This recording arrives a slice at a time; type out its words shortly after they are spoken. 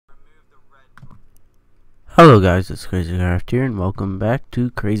Hello guys, it's Cr4ft here and welcome back to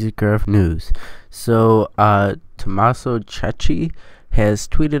Cr4ft News. So, Tommaso Cecchi has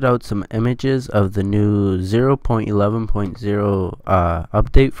tweeted out some images of the new 0.11.0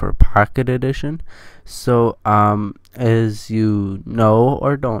 update for Pocket Edition. So, as you know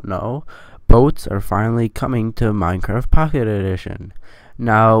or don't know, boats are finally coming to Minecraft Pocket Edition.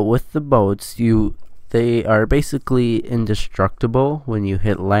 Now, with the boats, they are basically indestructible when you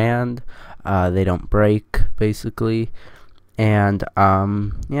hit land. They don't break, basically, and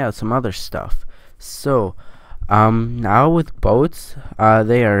yeah, some other stuff. So now with boats,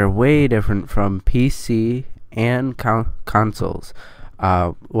 they are way different from PC and consoles.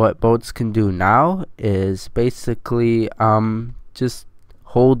 What boats can do now is basically just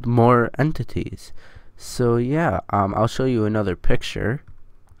hold more entities. So yeah, I'll show you another picture.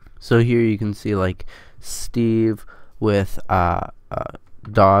 So here you can see like Steve with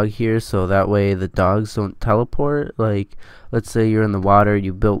dog here, so that way the dogs don't teleport. Like, let's say you're in the water,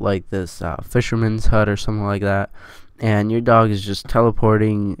 you built like this fisherman's hut or something like that, and your dog is just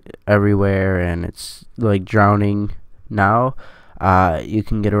teleporting everywhere and it's like drowning. Now you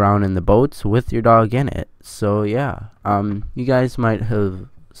can get around in the boats with your dog in it. So yeah, you guys might have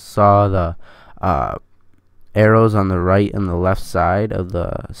saw the arrows on the right and the left side of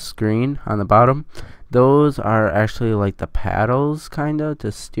the screen on the bottom. Those are actually like the paddles kinda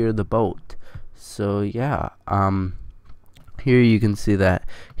to steer the boat. So yeah, here you can see that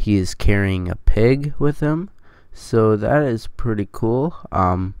he is carrying a pig with him, so that is pretty cool.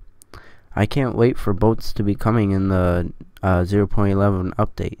 I can't wait for boats to be coming in the 0.11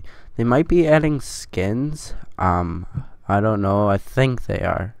 update. They might be adding skins. I don't know, I think they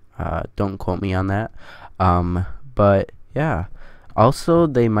are. Don't quote me on that. But yeah, also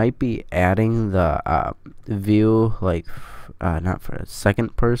they might be adding the view, like not for a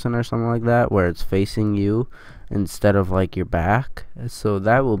second person or something like that, where it's facing you instead of like your back. So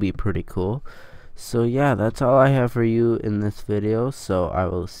that will be pretty cool. So yeah, that's all I have for you in this video, so I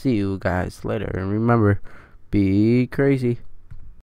will see you guys later, and remember, be crazy.